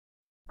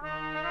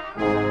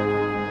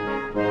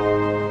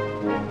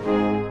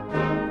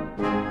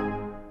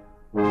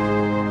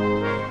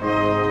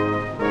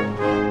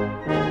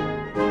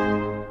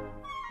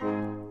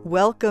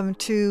Welcome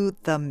to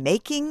The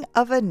Making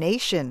of a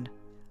Nation,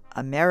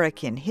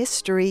 American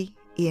History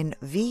in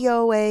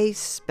VOA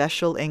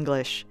Special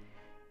English.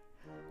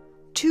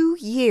 2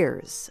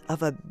 years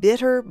of a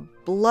bitter,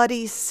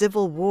 bloody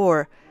civil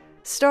war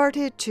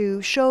started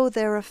to show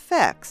their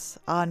effects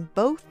on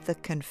both the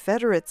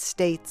Confederate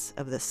States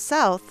of the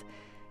South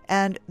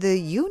and the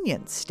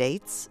Union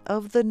States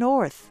of the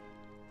North.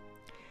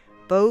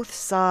 Both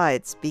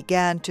sides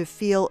began to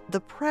feel the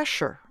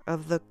pressure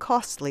of the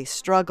costly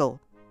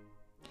struggle.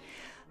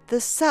 The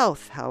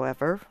South,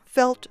 however,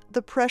 felt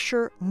the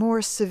pressure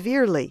more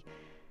severely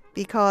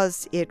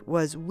because it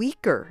was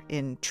weaker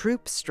in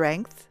troop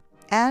strength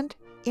and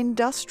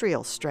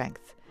industrial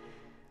strength.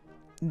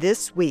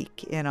 This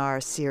week in our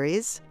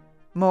series,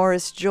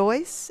 Morris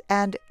Joyce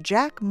and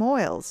Jack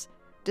Moyles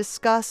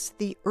discuss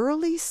the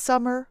early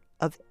summer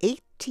of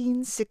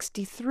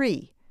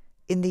 1863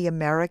 in the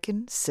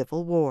American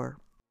Civil War.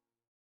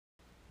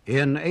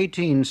 In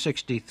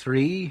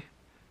 1863,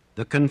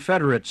 the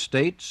Confederate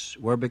States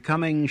were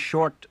becoming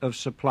short of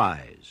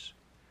supplies.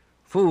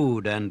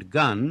 Food and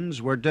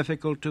guns were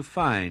difficult to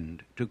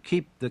find to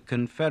keep the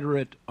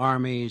Confederate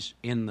armies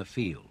in the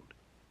field.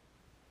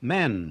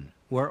 Men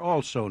were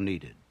also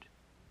needed,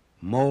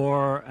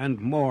 more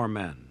and more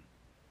men.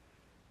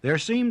 There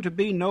seemed to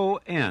be no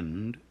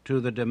end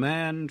to the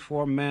demand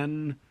for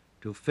men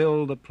to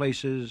fill the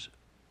places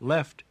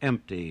left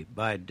empty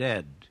by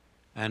dead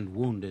and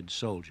wounded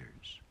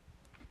soldiers.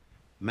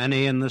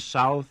 Many in the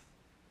South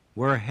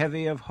were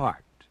heavy of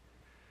heart,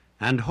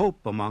 and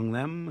hope among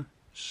them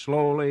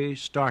slowly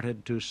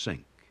started to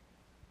sink.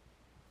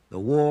 The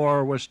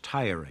war was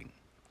tiring.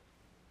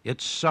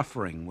 Its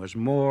suffering was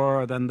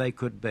more than they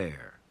could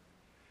bear,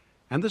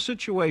 and the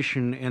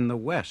situation in the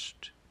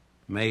West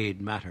made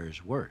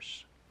matters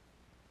worse.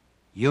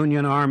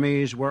 Union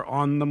armies were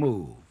on the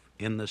move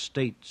in the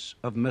states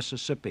of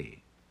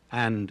Mississippi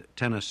and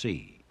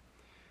Tennessee.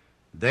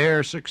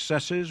 Their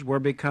successes were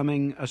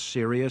becoming a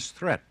serious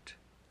threat.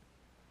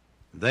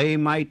 They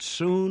might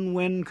soon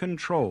win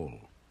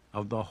control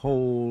of the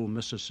whole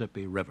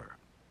Mississippi River.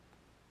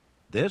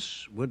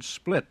 This would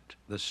split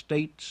the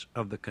states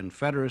of the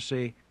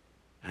Confederacy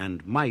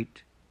and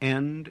might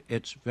end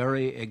its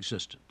very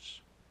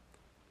existence.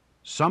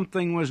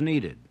 Something was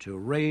needed to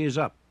raise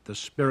up the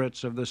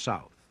spirits of the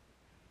South,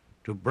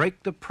 to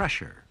break the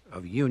pressure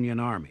of Union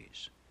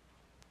armies.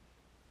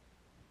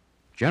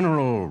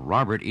 General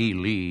Robert E.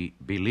 Lee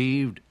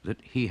believed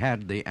that he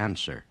had the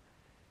answer: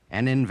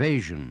 an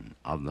invasion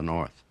of the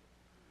North.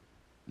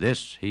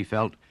 This, he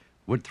felt,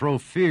 would throw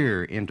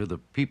fear into the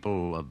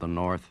people of the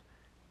North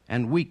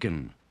and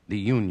weaken the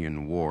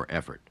Union war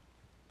effort.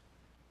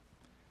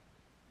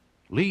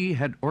 Lee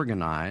had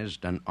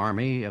organized an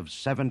army of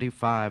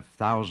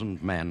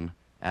 75,000 men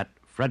at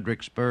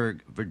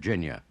Fredericksburg,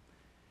 Virginia,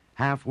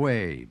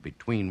 halfway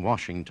between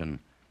Washington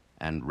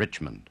and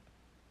Richmond.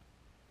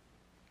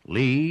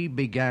 Lee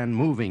began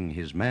moving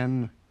his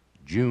men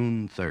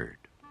June 3rd.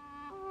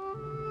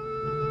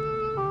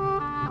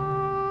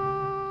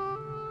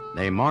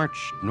 They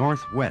marched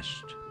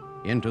northwest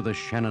into the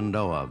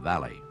Shenandoah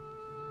Valley.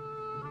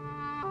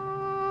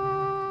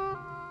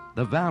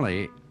 The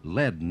valley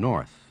led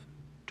north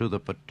to the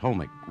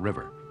Potomac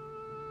River.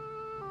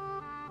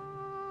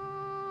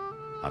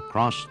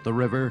 Across the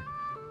river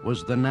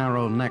was the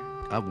narrow neck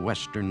of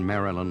western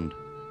Maryland,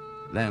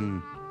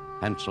 then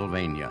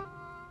Pennsylvania.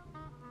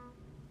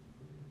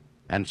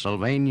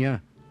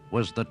 Pennsylvania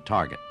was the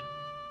target.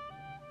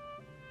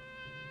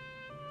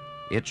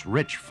 Its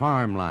rich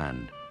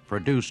farmland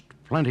produced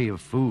plenty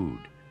of food,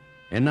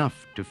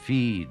 enough to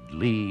feed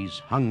Lee's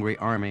hungry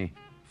army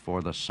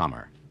for the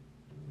summer.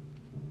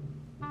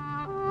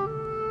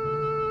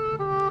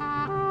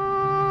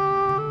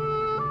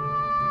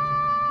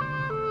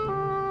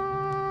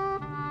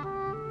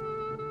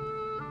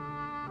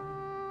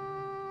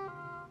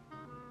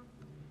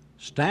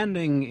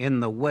 Standing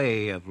in the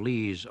way of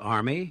Lee's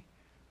army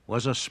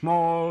was a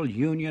small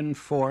Union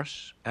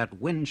force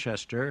at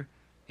Winchester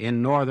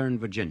in northern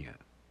Virginia.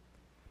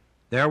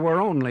 There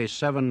were only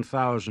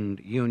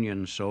 7,000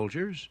 Union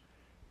soldiers,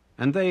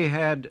 and they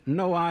had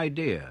no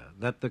idea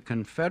that the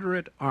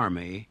Confederate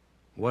army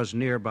was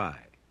nearby.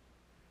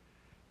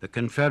 The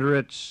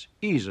Confederates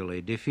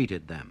easily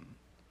defeated them.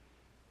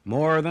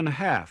 More than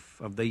half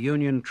of the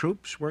Union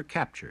troops were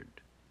captured.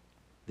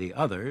 The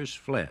others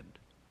fled.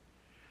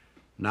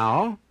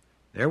 Now,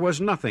 there was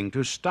nothing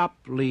to stop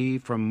Lee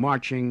from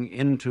marching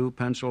into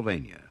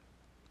Pennsylvania.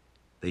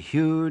 The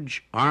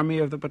huge Army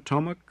of the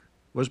Potomac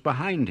was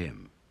behind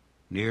him,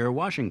 near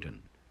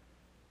Washington.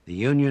 The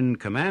Union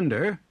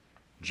commander,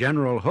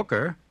 General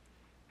Hooker,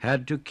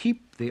 had to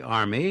keep the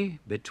army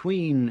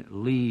between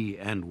Lee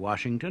and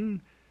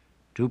Washington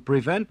to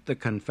prevent the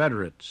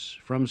Confederates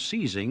from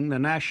seizing the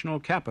national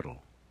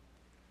capital.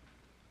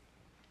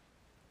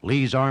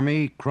 Lee's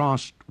army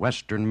crossed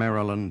western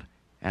Maryland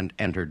and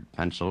entered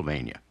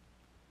Pennsylvania.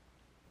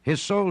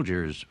 His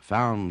soldiers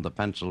found the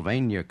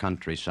Pennsylvania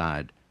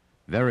countryside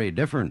very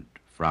different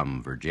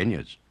from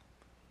Virginia's.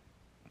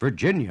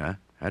 Virginia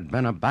had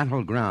been a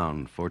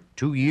battleground for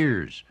 2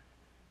 years,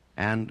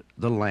 and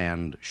the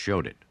land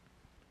showed it.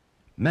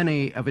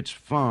 Many of its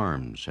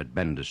farms had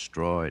been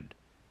destroyed.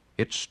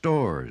 Its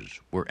stores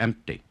were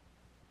empty.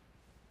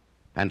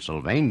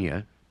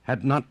 Pennsylvania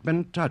had not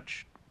been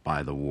touched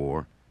by the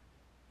war.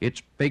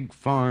 Its big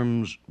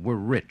farms were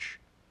rich.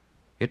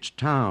 Its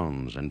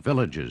towns and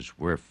villages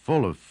were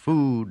full of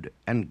food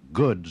and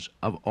goods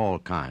of all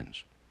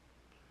kinds.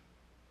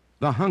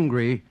 The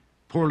hungry,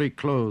 poorly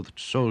clothed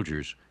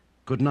soldiers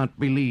could not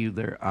believe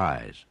their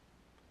eyes.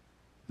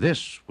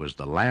 This was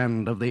the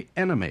land of the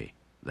enemy,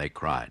 they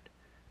cried,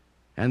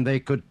 and they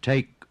could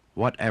take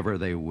whatever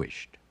they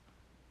wished.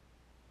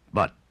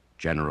 But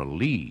General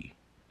Lee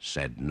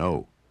said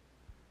no.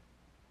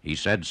 He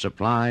said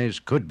supplies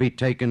could be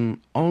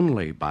taken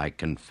only by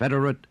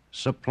Confederate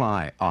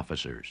supply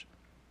officers.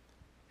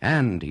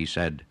 And, he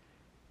said,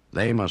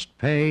 they must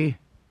pay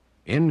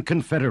in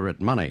Confederate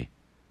money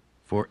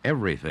for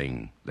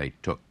everything they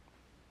took.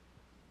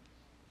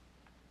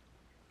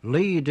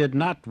 Lee did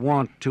not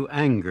want to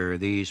anger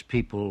these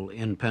people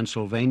in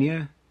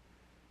Pennsylvania.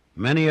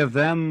 Many of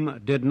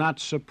them did not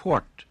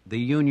support the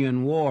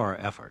Union war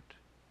effort.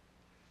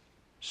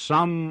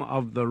 Some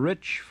of the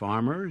rich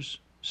farmers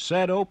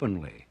said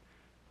openly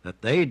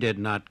that they did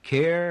not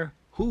care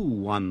who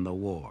won the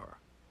war.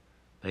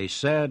 They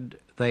said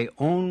they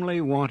only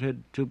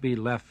wanted to be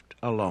left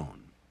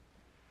alone.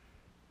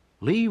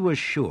 Lee was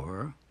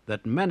sure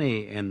that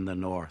many in the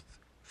North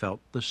felt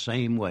the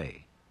same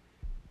way.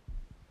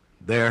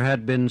 There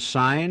had been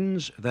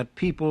signs that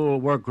people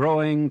were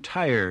growing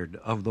tired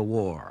of the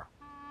war.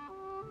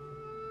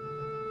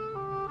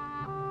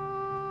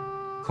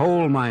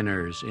 Coal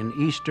miners in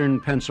eastern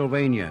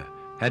Pennsylvania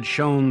had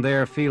shown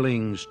their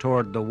feelings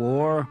toward the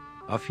war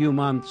a few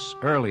months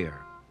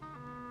earlier.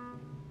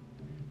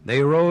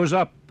 They rose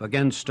up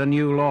against a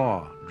new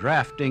law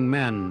drafting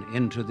men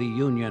into the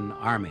Union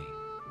Army.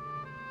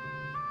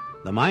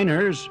 The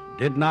miners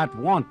did not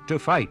want to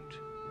fight.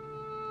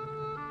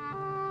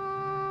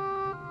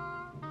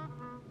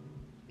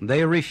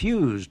 They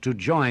refused to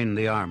join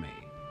the army.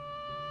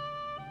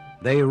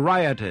 They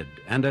rioted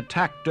and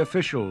attacked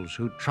officials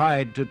who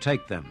tried to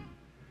take them.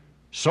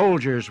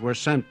 Soldiers were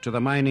sent to the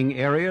mining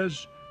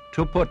areas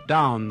to put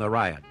down the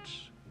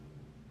riots.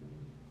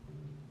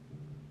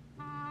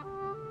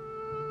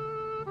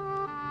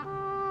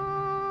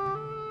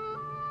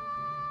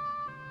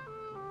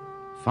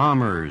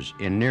 Farmers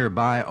in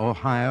nearby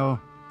Ohio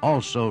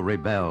also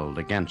rebelled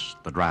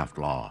against the draft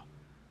law.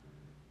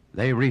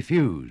 They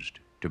refused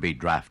to be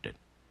drafted.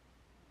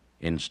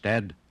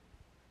 Instead,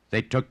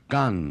 they took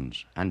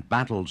guns and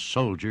battled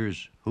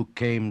soldiers who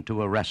came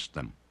to arrest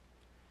them.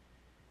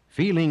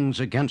 Feelings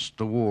against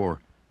the war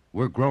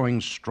were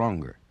growing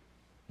stronger,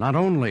 not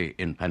only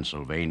in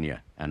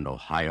Pennsylvania and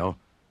Ohio,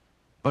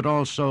 but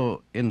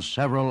also in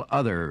several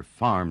other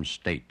farm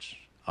states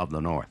of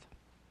the North.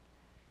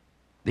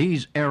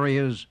 These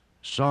areas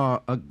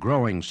saw a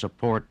growing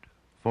support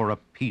for a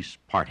peace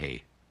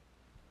party,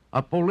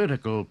 a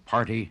political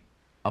party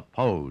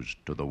opposed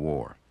to the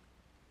war.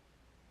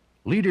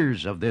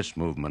 Leaders of this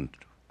movement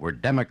were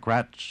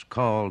Democrats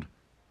called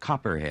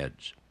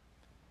Copperheads.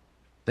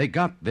 They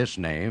got this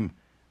name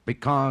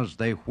because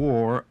they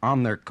wore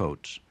on their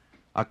coats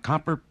a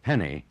copper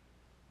penny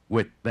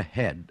with the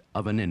head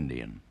of an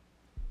Indian.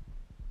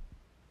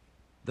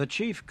 The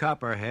chief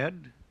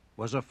Copperhead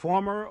was a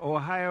former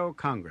Ohio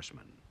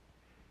congressman.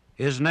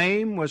 His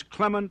name was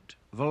Clement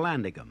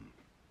Vallandigham.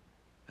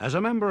 As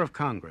a member of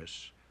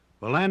Congress,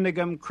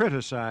 Vallandigham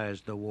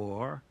criticized the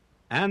war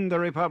and the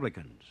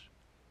Republicans.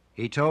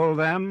 He told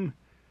them,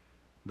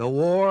 "The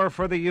war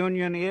for the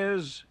Union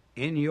is,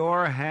 in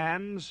your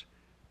hands,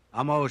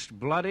 a most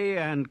bloody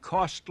and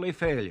costly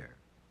failure.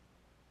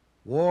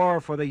 War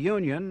for the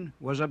Union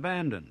was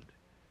abandoned,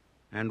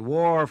 and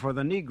war for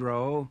the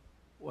Negro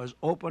was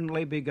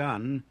openly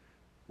begun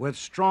with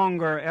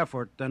stronger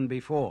effort than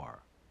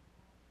before."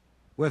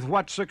 "With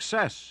what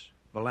success?"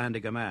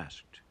 Vallandigham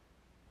asked.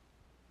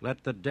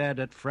 "Let the dead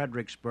at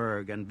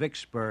Fredericksburg and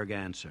Vicksburg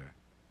answer."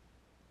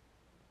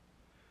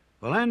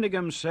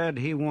 Vallandigham said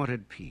he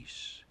wanted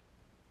peace,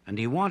 and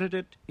he wanted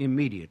it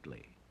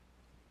immediately.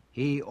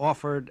 He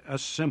offered a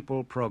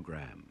simple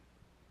program.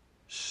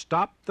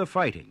 Stop the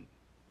fighting,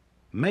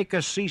 make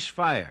a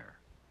ceasefire,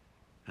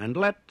 and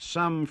let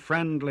some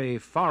friendly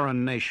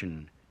foreign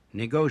nation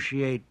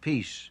negotiate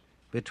peace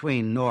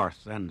between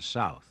North and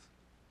South.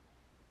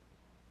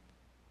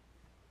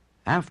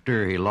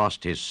 After he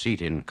lost his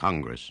seat in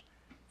Congress,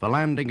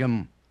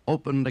 Vallandigham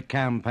opened a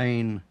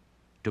campaign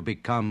to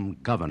become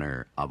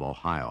governor of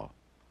Ohio.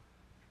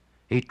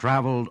 He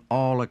traveled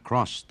all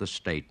across the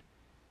state,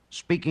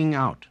 speaking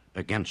out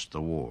against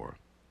the war.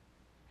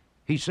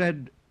 He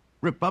said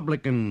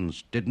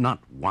Republicans did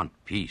not want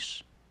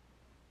peace.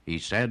 He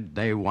said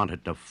they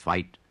wanted to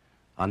fight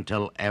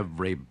until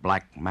every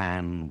black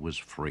man was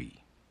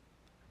free.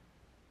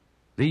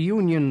 The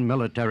Union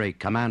military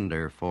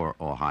commander for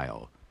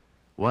Ohio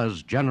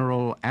was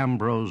General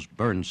Ambrose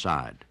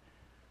Burnside,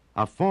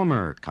 a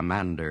former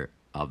commander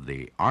of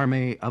the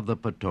Army of the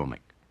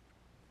Potomac.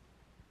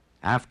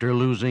 After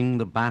losing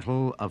the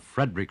Battle of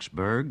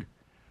Fredericksburg,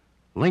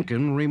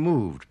 Lincoln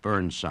removed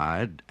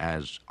Burnside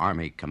as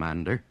Army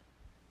commander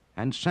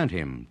and sent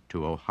him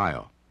to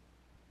Ohio.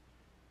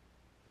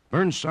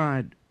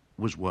 Burnside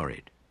was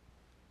worried.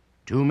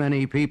 Too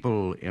many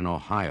people in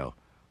Ohio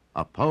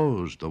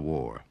opposed the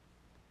war.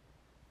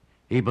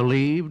 He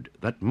believed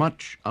that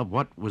much of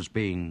what was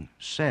being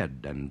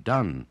said and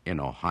done in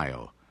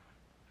Ohio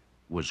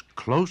was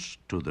close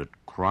to the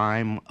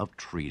crime of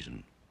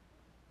treason.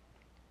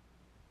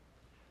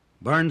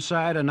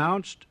 Burnside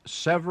announced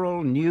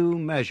several new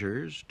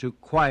measures to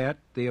quiet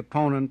the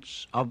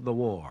opponents of the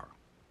war.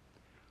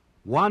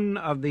 One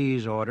of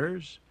these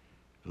orders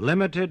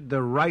limited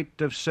the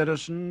right of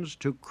citizens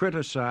to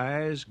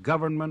criticize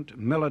government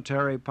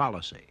military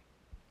policy.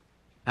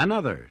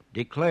 Another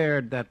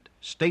declared that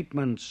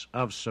statements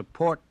of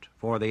support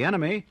for the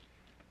enemy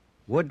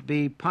would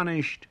be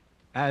punished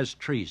as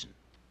treason.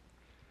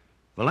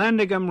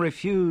 Vallandigham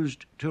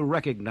refused to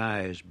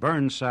recognize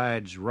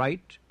Burnside's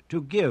right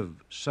to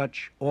give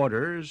such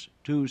orders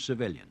to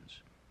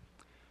civilians.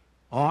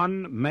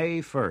 On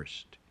May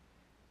 1st,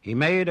 he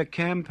made a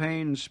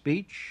campaign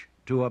speech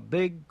to a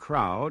big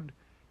crowd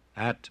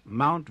at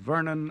Mount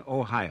Vernon,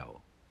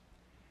 Ohio.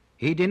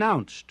 He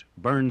denounced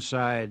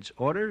Burnside's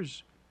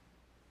orders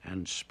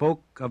and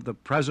spoke of the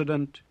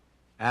president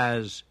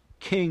as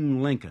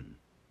King Lincoln.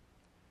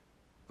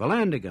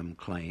 Vallandigham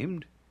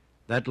claimed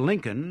that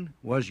Lincoln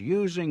was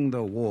using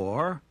the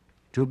war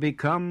to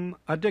become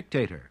a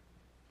dictator.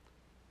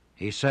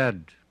 He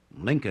said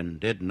Lincoln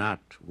did not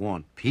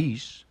want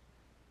peace,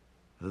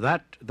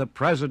 that the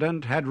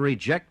president had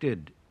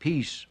rejected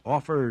peace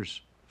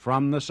offers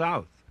from the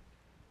South.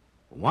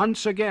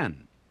 Once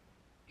again,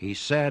 he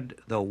said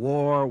the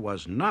war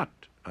was not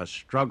a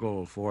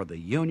struggle for the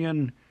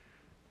Union,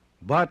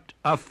 but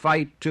a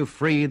fight to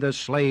free the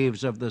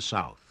slaves of the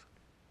South.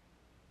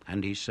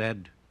 And he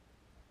said,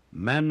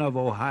 men of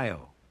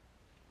Ohio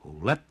who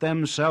let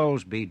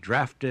themselves be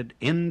drafted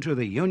into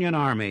the Union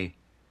Army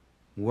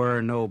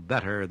were no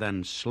better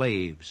than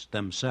slaves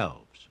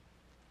themselves.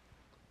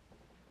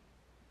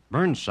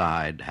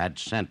 Burnside had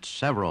sent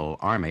several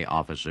Army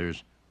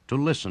officers to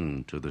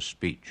listen to the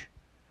speech.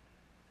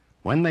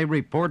 When they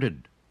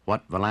reported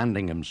what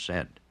Vallandigham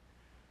said,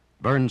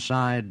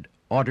 Burnside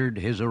ordered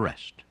his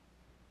arrest.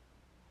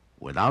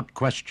 Without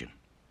question,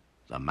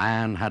 the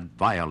man had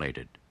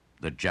violated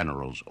the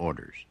general's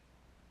orders.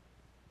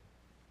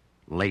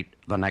 Late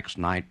the next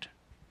night,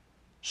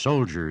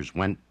 soldiers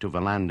went to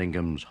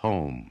Vallandigham's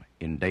home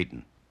in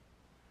Dayton.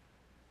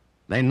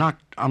 They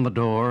knocked on the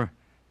door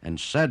and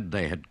said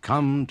they had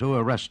come to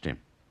arrest him.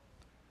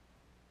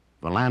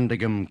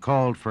 Vallandigham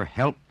called for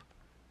help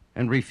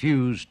and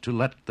refused to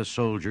let the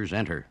soldiers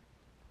enter.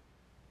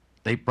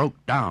 They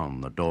broke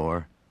down the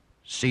door,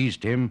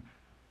 seized him,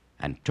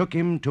 and took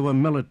him to a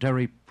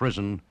military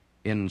prison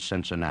in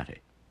Cincinnati.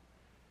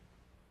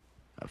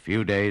 A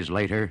few days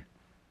later,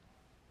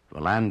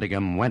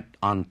 Vallandigham went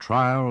on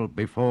trial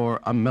before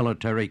a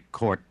military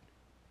court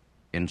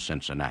in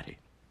Cincinnati.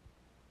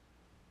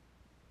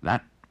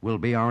 That will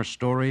be our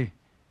story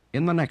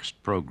in the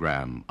next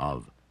program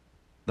of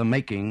The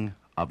Making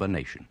of a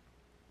Nation.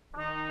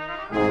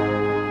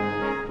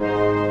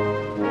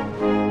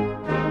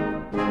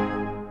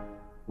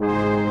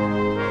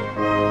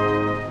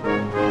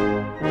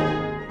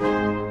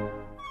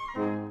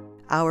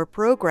 Our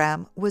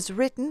program was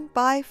written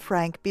by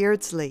Frank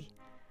Beardsley.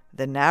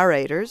 The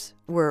narrators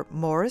were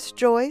Morris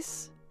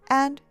Joyce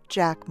and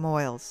Jack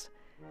Moyles.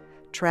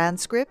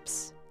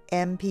 Transcripts,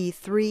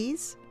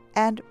 MP3s,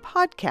 and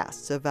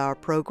podcasts of our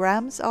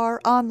programs are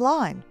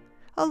online,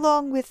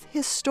 along with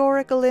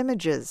historical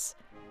images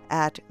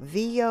at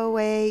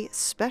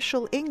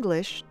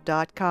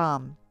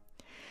voaspecialenglish.com.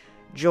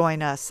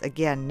 Join us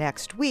again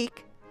next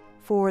week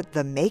for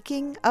The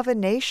Making of a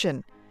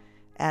Nation,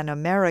 an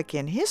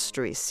American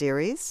history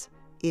series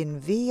in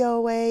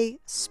VOA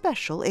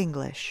Special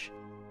English.